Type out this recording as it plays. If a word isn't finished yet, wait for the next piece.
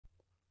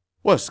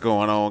What's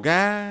going on,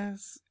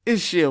 guys?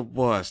 It's your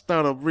boy,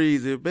 Stunner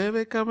Breezy,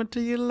 baby, coming to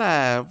you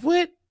live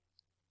with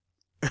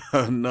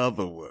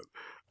another one.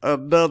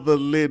 Another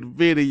lit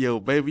video,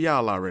 baby.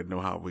 Y'all already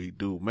know how we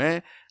do,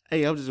 man.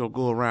 Hey, I'm just gonna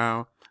go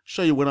around,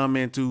 show you what I'm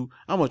into.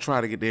 I'm gonna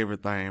try to get to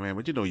everything, man,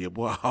 but you know your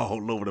boy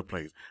all over the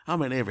place.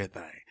 I'm in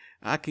everything.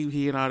 I keep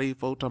hearing all these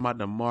folks talking about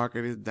the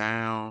market is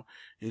down,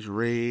 it's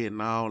red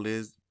and all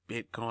this.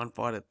 Bitcoin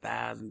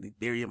 40,000,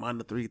 Ethereum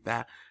under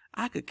 3,000.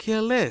 I could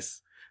care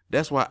less.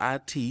 That's why I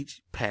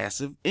teach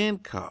passive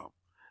income.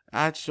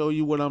 I show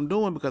you what I'm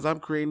doing because I'm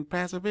creating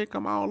passive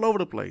income all over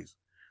the place.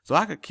 So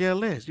I could care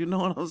less. You know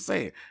what I'm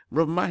saying?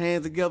 Rubbing my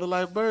hands together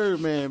like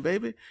Birdman,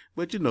 baby.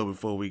 But you know,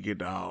 before we get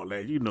to all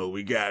that, you know what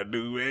we gotta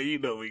do, man. You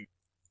know we.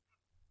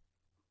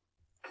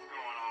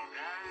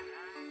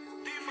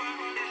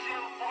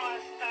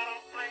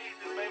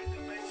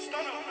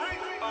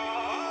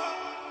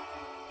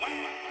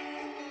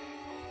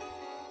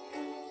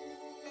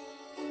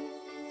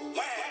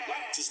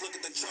 Just look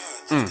at the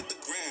chart, look at the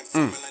grand,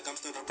 feeling like I'm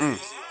still a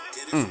breezy.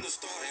 Get it from the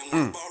start, ain't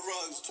worried about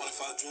rugs,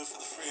 25 drip for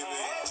the freebie.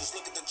 Just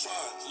look at the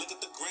chart, look at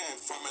the grand,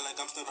 feeling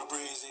like I'm still a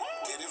breezy.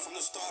 Get it from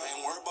the start,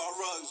 ain't worried about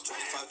rugs,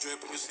 25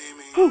 drip when you see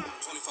me,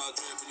 25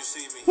 drip when you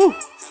see me.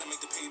 Had to make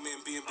the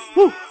payment B&B,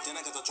 then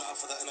I got the drive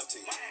for the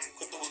NFT.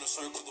 Crypto in the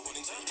circle, the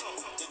winning team.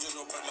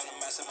 Digital bread, man, a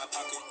mass in my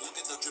pocket. Look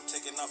at the drip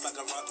taking off like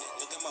a rocket.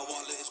 Look at my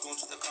wallet, it's going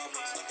to the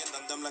comments. Look at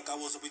them like I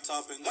was a be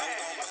topping. I was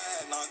down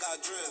bad, now I got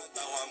drip.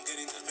 Now I'm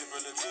getting this paper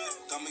legit.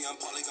 Got me on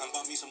Polygon,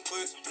 bought me some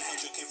quick.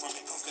 300K from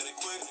me, proof, get it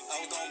quick. I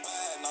was down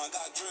bad, now I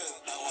got drip.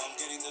 Now I'm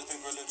getting this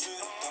paper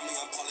legit. Got me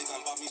on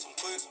Polygon, bought me some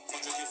quick.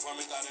 100K from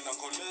me, got it on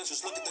Colette.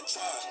 Just look at the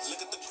chart, look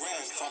at the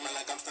grand. Farming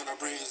like I'm Stunner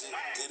Breezy.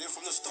 Get it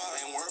from the start,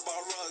 ain't worried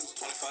about rugs.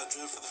 25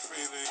 drip for the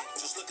freebie.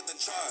 Just look at the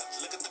chart,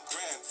 look at the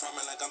grand.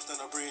 Farming like I'm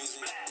Stunner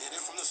Breezy. Get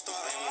it from the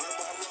start, ain't worried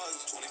about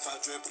rugs.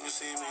 25 drip when you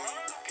see me.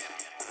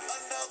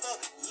 Another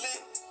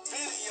lit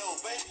video,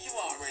 baby. You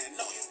already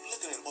know. You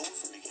look at it, but we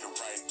finna get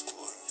right to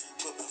it.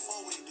 But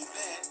before we do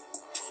that,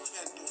 we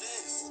gotta do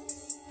this.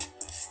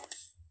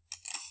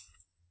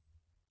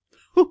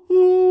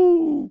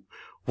 Woo-hoo.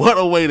 What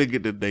a way to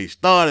get the day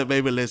started,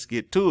 baby. Let's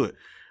get to it.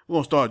 We're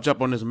gonna start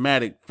jump on this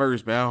Matic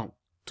first, man. I don't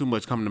too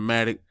much coming to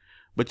Matic,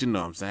 but you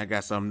know what I'm saying. I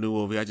got something new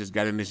over here. I just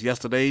got in this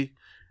yesterday.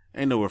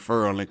 Ain't no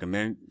referral link in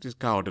there. Just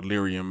call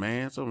Delirium,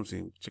 man. So I'm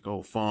seeing check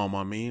old farm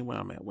I mean. Where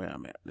I'm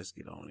at. Let's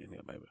get on in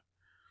here, baby.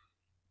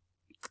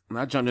 And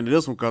I jumped into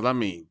this one because I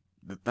mean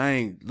the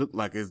thing looked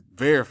like it's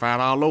verified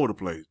all over the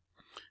place.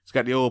 It's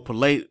got the old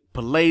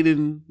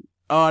Palladian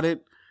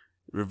audit,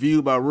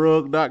 reviewed by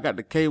Rug Doc, got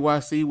the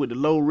KYC with the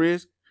low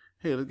risk.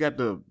 Hell, it's got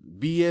the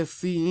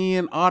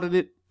BSCN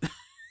audited.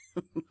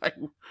 Like,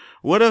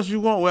 what else you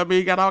want? Well, I mean,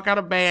 you got all kind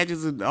of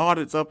badges and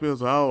audits up here,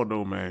 so I don't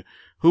know, man.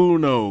 Who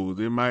knows?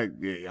 It might,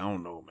 yeah, I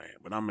don't know, man.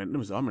 But I'm in the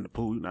pool. I'm in the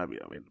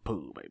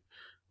pool, baby.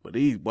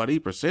 But these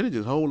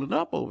percentages holding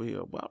up over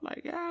here. But I'm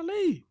like,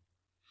 golly.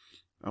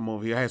 I'm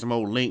over here. I had some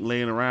old link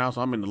laying around,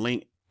 so I'm in the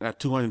link. Got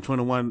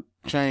 221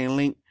 chain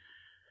link.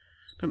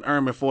 Then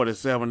earn me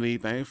 47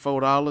 these things.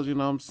 $4, you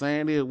know what I'm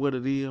saying? It is what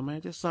it is,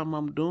 man. Just something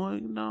I'm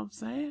doing, you know what I'm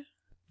saying?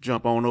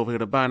 Jump on over here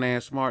to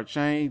Binance Smart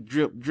Chain.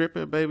 Drip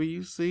it, baby.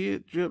 You see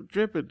it.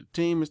 Drip it. The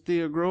team is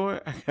still growing.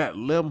 I got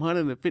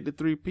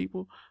 1,153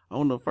 people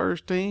on the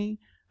first team.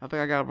 I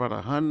think I got about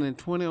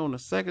 120 on the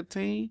second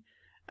team.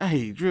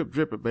 Hey, drip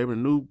it, baby.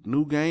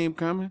 New game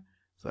coming.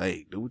 So,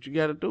 hey, do what you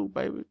got to do,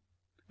 baby.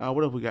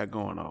 What else we got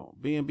going on?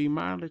 BNB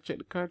Miner, let's check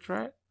the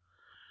contract.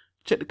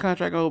 Check the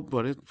contract over,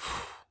 but it's,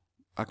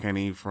 I can't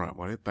even front,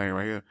 boy. This thing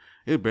right here,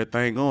 it's the best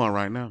thing going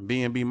right now.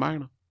 BNB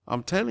Miner.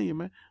 I'm telling you,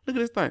 man. Look at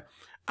this thing.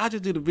 I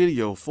just did a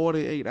video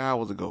 48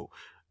 hours ago.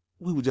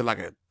 We were just like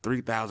at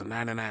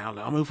 3,099. I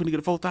mean, we're finna get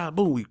to 4,000.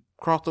 Boom, we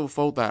crossed over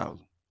 4,000.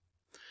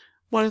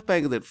 Boy, this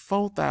thing is at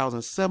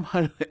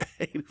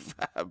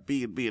 4,785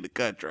 BNB in the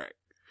contract.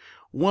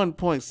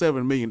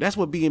 1.7 million. That's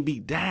what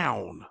BNB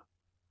down.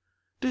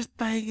 This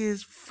thing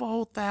is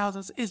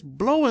 4,000. It's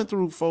blowing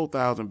through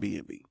 4,000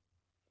 BNB.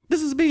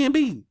 This is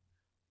BNB.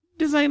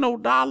 This ain't no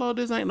dollar.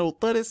 This ain't no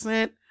 30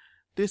 cent.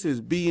 This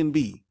is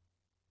BNB.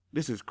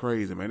 This is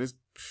crazy, man. This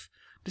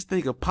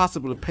thing could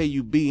possibly pay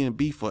you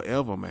BNB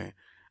forever, man.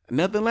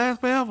 Nothing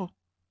lasts forever.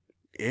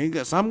 Ain't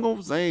got some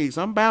gonna say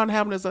something bound to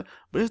happen. But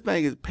this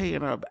thing is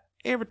paying up.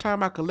 Every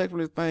time I collect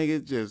from this thing,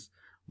 it just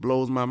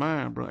blows my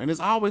mind, bro. And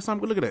it's always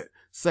something. Look at that.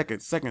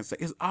 Second.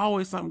 It's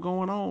always something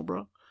going on,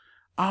 bro.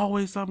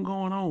 Always something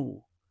going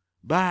on.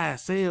 Buy,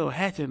 sell,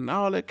 hatching, and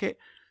all that cat.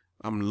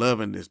 I'm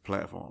loving this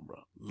platform, bro.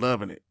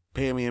 Loving it.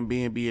 Pay me in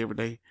BNB every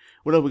day.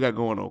 What else we got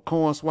going on?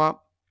 Coin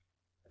swap.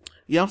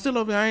 Yeah, I'm still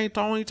over here. I ain't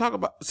talking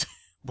about.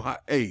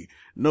 But hey,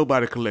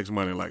 nobody collects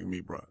money like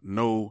me, bro.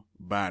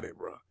 Nobody,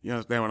 bro. You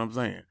understand what I'm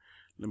saying?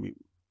 Let me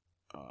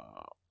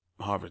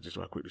harvest this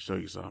right quick to show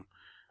you something.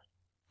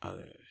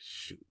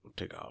 Shoot, it'll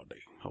take all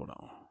day. Hold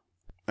on.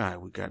 All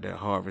right, we got that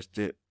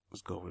harvested.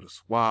 Let's go with a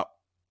swap.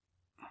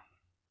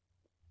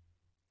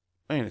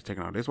 Man, it's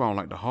taking all. That's why I don't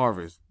like to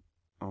harvest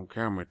on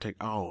camera. It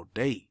take all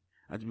day.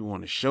 I just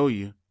want to show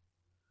you.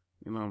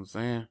 You know what I'm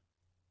saying?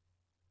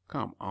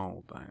 Come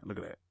on, thing. Look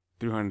at that.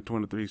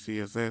 323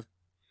 CSS.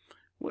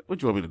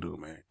 What you want me to do,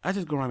 man? I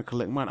just go around and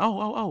collect money.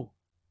 Oh.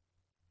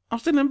 I'm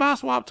sitting in buy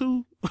swap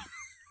too.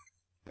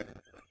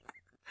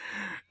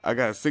 I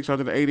got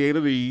 688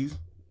 of these.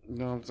 You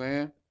know what I'm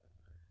saying?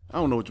 I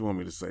don't know what you want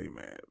me to say,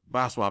 man.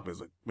 Buy swap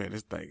is man,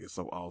 this thing is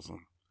so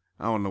awesome.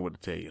 I don't know what to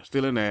tell you.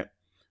 Still in that.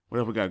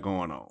 Whatever we got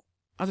going on.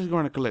 I just go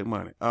around and collect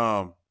money.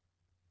 What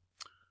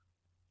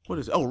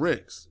is it? Oh,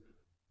 Rex.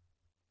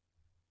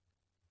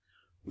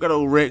 We got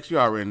old Rex. You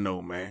already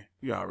know, man.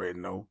 You already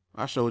know.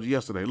 I showed you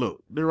yesterday.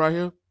 Look, this right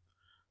here.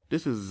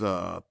 This is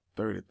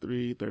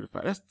 33,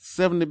 35. That's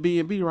 70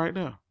 BNB right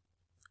there.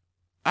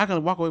 I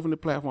can walk away from the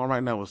platform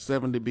right now with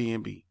 70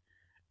 BNB.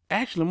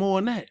 Actually, more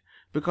than that.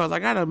 Because I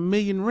got 1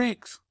 million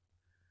Rex.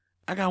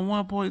 I got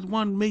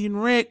 1.1 million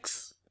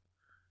Rex.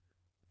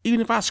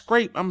 Even if I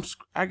scrape,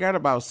 I got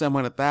about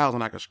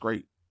 700,000 I can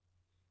scrape.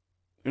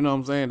 You know what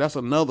I'm saying? That's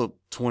another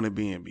 20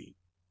 BNB.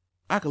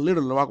 I could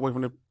literally walk away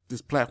from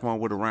this platform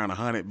with around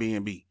 100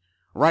 BNB.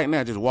 Right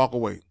now, just walk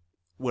away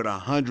with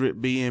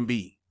 100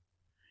 BNB.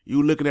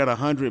 You looking at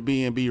 100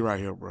 BNB right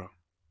here, bro.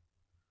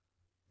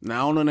 Now,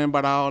 I don't know nothing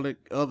about all the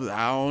others.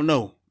 I don't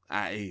know.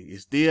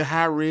 It's still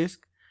high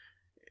risk.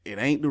 It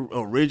ain't the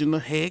original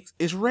Hex.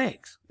 It's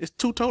Rex. It's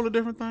two totally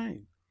different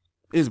things.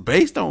 It's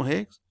based on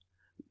Hex.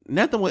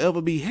 Nothing will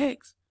ever be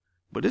Hex.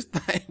 But this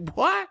thing,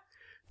 boy,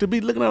 to be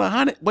looking at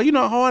 100, but you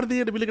know how hard it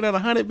is to be looking at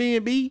 100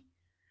 BNB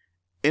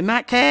and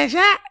not cash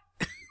out?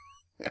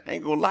 I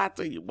ain't gonna lie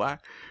to you, boy.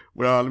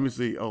 Well, let me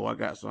see. Oh, I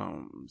got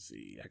some. Let me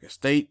see. I got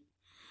stake.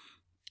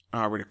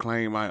 I already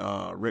claimed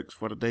my Rex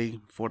for the day,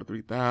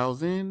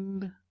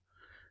 43,000.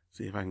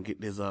 See if I can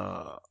get this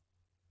old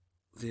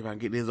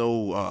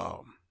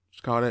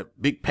what's called that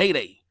big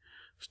payday.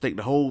 Stake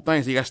the whole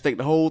thing. So you gotta stake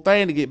the whole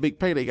thing to get big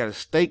payday. You gotta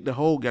stake the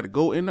whole, gotta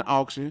go in the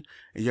auction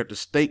and you have to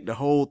stake the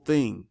whole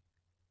thing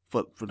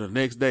for the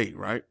next day,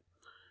 right?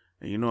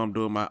 And you know I'm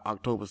doing my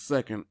October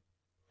 2nd.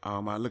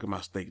 Look at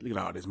my stake. Look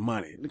at all this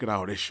money. Look at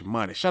all this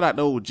money. Shout out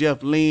to old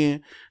Jeff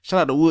Lynn.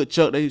 Shout out to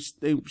Woodchuck. They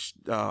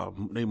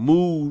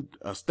moved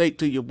a stake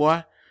to your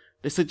boy.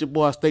 They sent your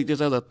boy a stake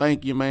just as a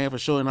thank you, man, for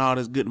showing all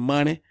this good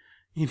money.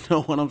 You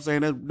know what I'm saying?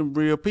 That's them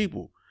real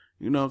people.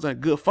 You know what I'm saying?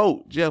 Good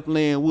folk. Jeff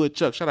Lynn,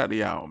 Woodchuck. Shout out to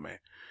y'all, man.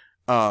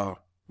 But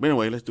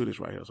anyway, let's do this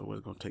right here. So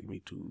it's going to take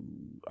me to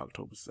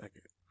October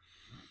 2nd.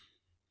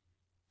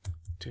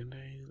 10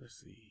 days. Let's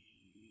see.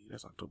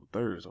 That's October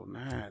 3rd. So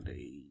 9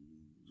 days.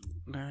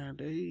 9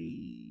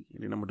 days.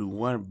 And then I'm going to do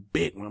one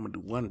big one. I'm going to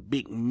do one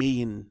big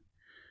 $1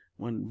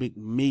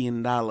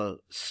 million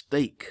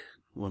stake.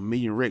 1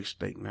 million Rex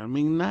stake. Not $1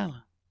 million.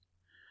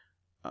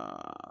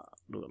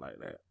 Do it like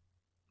that.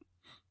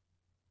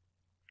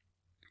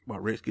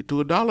 But Rex get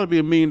to $1,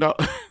 be $1 million.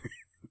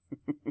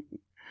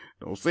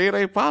 Don't say it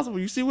ain't possible.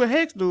 You see what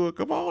Hex doing.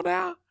 Come on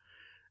now.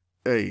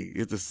 Hey,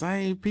 it's the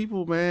same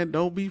people, man.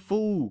 Don't be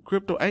fooled.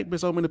 Crypto ain't been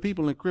so many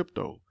people in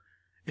crypto.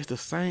 It's the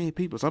same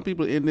people. Some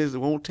people in this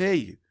won't tell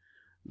you.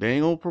 They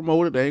ain't gonna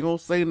promote it. They ain't gonna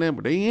say nothing,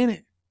 but they in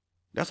it.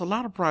 That's a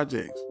lot of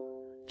projects.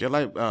 Just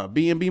like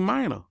BNB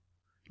Miner.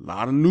 A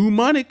lot of new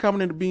money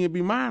coming into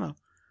BNB Miner.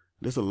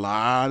 There's a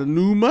lot of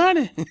new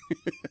money.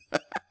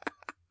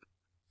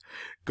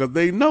 Because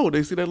they know.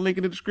 They see that link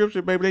in the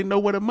description, baby. They know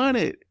where the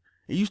money is.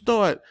 And you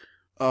start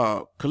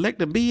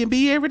collecting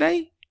BNB every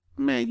day,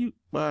 man, you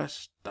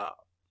must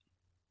stop.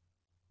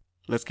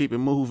 Let's keep it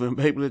moving,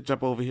 baby. Let's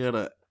jump over here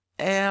to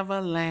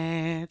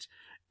Avalanche.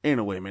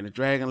 Anyway, man, the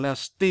Dragon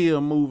Left still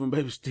moving,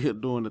 baby, still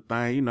doing the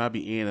thing. You know, I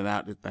be in and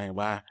out this thing.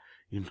 Why?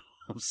 You know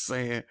what I'm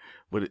saying?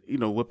 But, you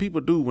know, what people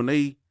do when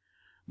they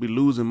be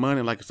losing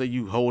money, like say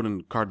you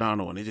holding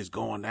Cardano and it's just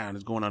going down,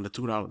 it's going under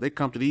 $2. They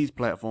come to these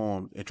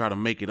platforms and try to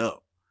make it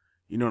up.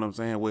 You know what I'm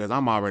saying? Whereas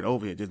I'm already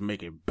over here just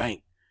making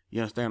bank. You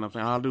understand what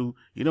I'm saying?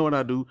 You know what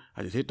I do?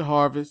 I just hit the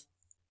harvest,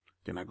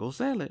 then I go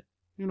sell it.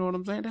 You know what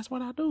I'm saying? That's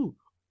what I do.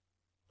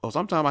 Or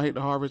sometimes I hit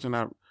the harvest and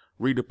I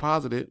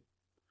redeposit it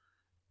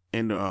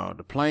in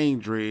the plain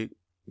drig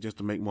just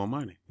to make more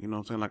money. You know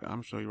what I'm saying? Like I'm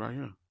gonna show you right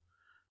here.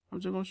 I'm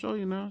just gonna show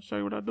you now. Show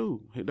you what I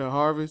do. Hit that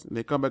harvest and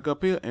they come back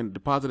up here and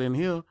deposit in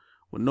here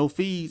with no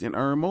fees and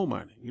earn more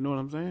money. You know what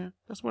I'm saying?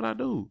 That's what I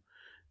do.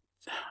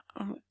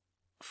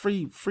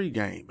 Free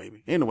game,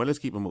 baby. Anyway, let's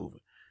keep it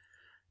moving.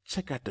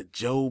 Check out the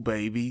Joe,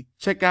 baby.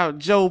 Check out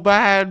Joe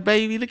Biden,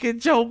 baby. Look at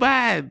Joe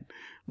Biden.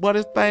 Boy,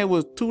 this thing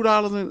was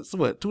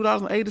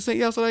 $2.80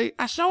 yesterday.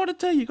 I showed it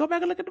to you. Go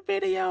back and look at the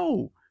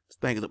video. This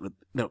thing is up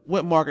to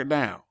what market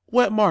down?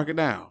 What market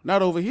down?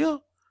 Not over here.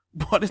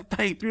 Boy, this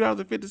thing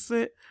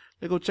 $3.50.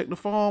 Let's go check the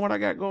farm. What I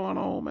got going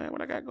on, man?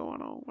 What I got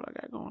going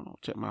on?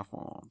 Check my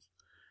farms.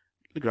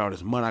 Look at all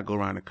this money I go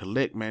around and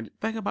collect, man.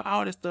 Think about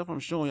all this stuff I'm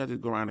showing you. I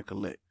just go around and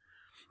collect.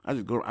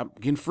 I'm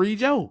getting free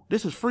Joe.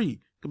 This is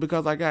free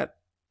because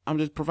I'm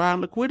just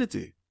providing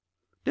liquidity.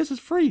 This is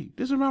free.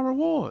 This is my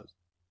rewards.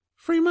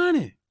 Free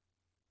money.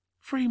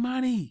 Free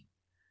money.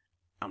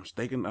 I'm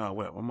staking,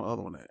 where's my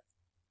other one at?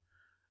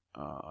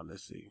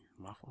 Let's see.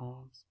 My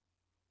farms.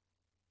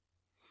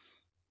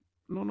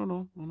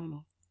 No.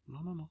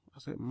 I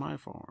said my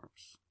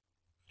farms.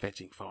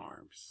 Fetching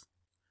farms.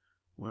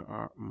 Where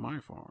are my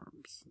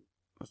farms?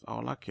 That's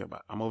all I care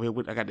about. I'm over here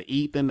with, I got the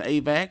ETH and the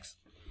AVAX.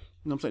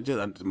 You know what I'm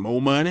saying? Just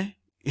more money.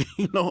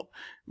 You know,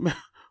 man,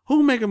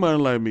 who making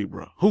money like me,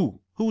 bro?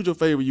 Who's your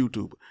favorite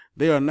YouTuber?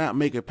 They are not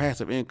making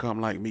passive income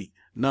like me.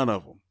 None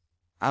of them.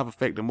 I've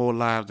affected more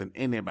lives than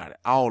anybody.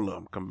 All of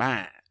them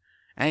combined.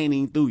 I ain't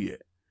even through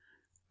yet.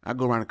 I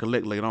go around and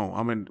collect later on.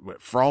 I'm in with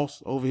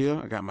Frost over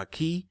here. I got my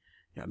key.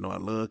 Y'all know I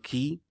love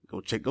key. Go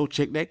check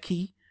that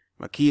key.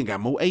 My key and got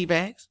more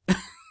AVAX.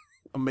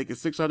 I'm making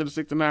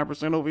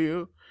 669% over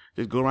here.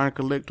 Just go around and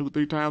collect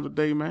 2-3 times a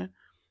day, man.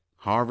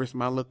 Harvest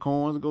my little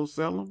coins and go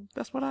sell them.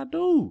 That's what I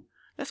do.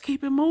 Let's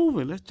keep it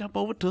moving. Let's jump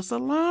over to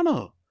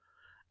Solana.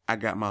 I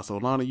got my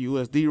Solana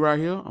USD right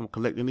here. I'm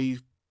collecting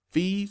these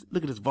fees.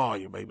 Look at this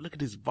volume, baby. Look at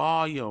this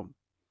volume.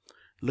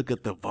 Look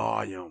at the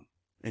volume.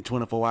 In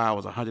 24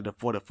 hours,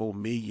 144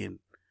 million.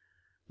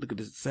 Look at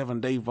this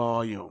 7-day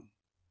volume.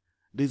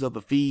 These are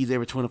the fees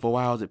every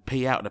 24 hours that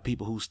pay out to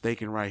people who's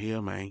staking right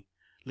here, man.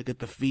 Look at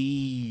the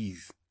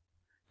fees.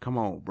 Come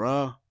on,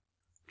 bruh. I'm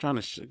trying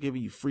to give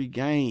you free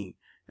game.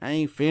 I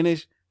ain't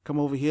finished. Come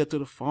over here to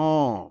the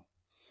farm.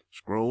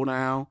 Scroll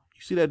down.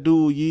 You see that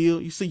dual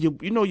yield? You see you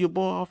know your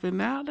boy off in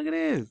now? Look at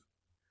this.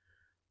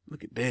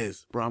 Look at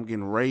this. Bro, I'm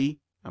getting Ray.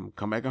 I'm gonna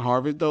come back and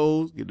harvest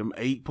those. Get them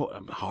 8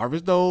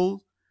 harvest those.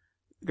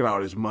 Look at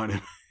all this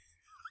money.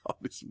 All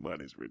this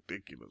money is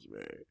ridiculous,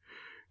 man.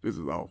 This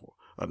is awful.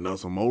 Another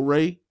some more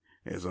Ray.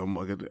 And some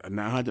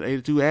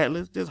 982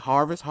 Atlas. Just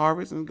harvest,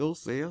 and go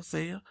sell.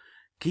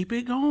 Keep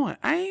it going.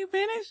 I ain't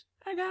finished.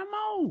 I got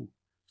more.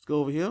 Let's go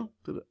over here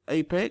to the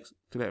Apex,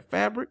 to that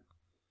fabric.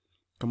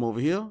 Come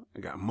over here. I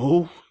got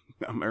more.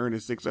 I'm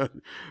earning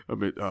 600.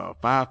 I'm at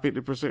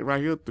 550%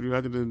 right here.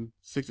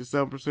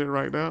 367%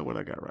 right now. What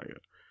I got right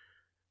here?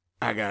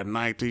 I got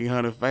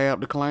 1,900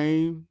 fab to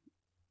claim.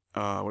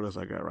 What else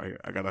I got right here?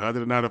 I got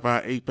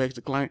 195 Apex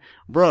to claim.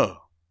 Bruh.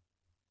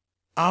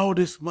 All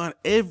this money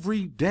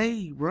every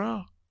day,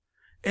 bruh.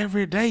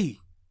 Every day.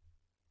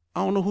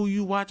 I don't know who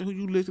you watching, who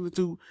you listening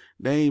to.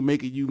 They ain't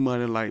making you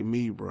money like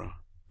me, bruh.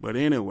 But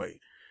anyway,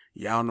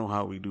 y'all know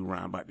how we do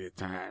round about this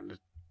time.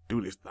 Let's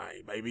do this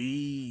thing,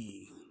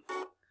 baby.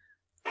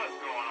 What's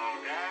going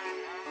on, guys?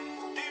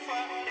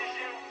 DeFi is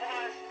your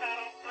one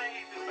style play,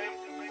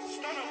 baby.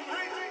 Start up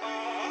crazy.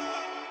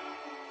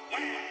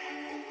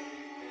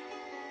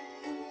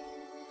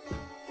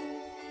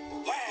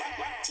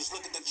 Just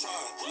look at the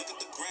chart, look at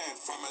the grand,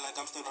 farming like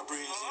I'm still a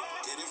breezy.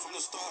 Get it from the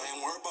start,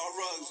 ain't worry about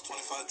rugs.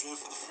 25 drip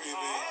for the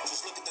freebie.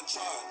 Just look at the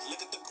chart, look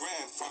at the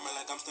grand, farming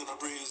like I'm still a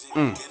breezy.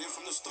 Get it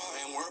from the start,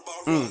 ain't worry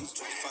about rugs.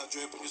 25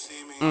 drip when you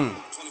see me.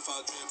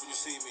 25 drip when you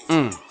see me.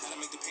 Had to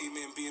make the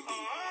payment B&B.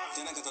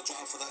 Then I got the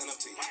drop for the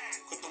NFT.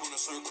 Crypto on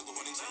the circle, the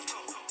winning team.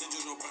 Then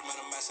just no break, man,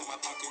 a mass in my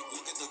pocket.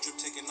 Look at the drip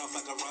taking off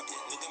like a rocket.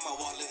 Look at my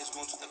wallet, it's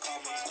going to the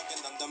comments. Look at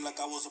them dumb like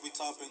I was we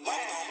topping. I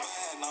was on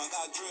bad, now I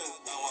got drip.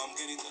 Now I'm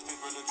getting this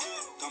paper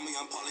legit. Got me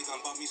on Polygon,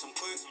 bought me some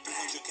quick.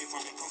 300K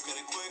from me, proof, get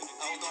it quick.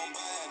 I was on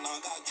bad, now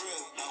I got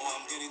drip. Now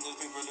I'm getting this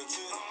paper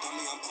legit. Got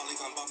me on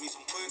Polygon, bought me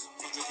some quick.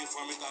 100K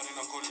from me, got it,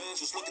 I'm cool.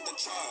 Just look at the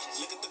chart,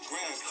 look at the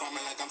grand.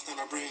 Farming like I'm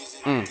still a breezy.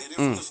 Get it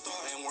from the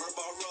start, ain't worry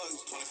about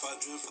rugs. 25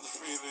 drip for the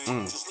freebie.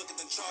 Just look at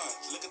the chart,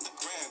 look at the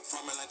grand.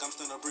 Farming like I'm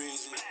still a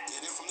breezy.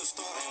 Get it from the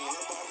start, ain't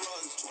worry about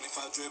rugs.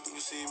 25 drip when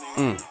you see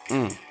me.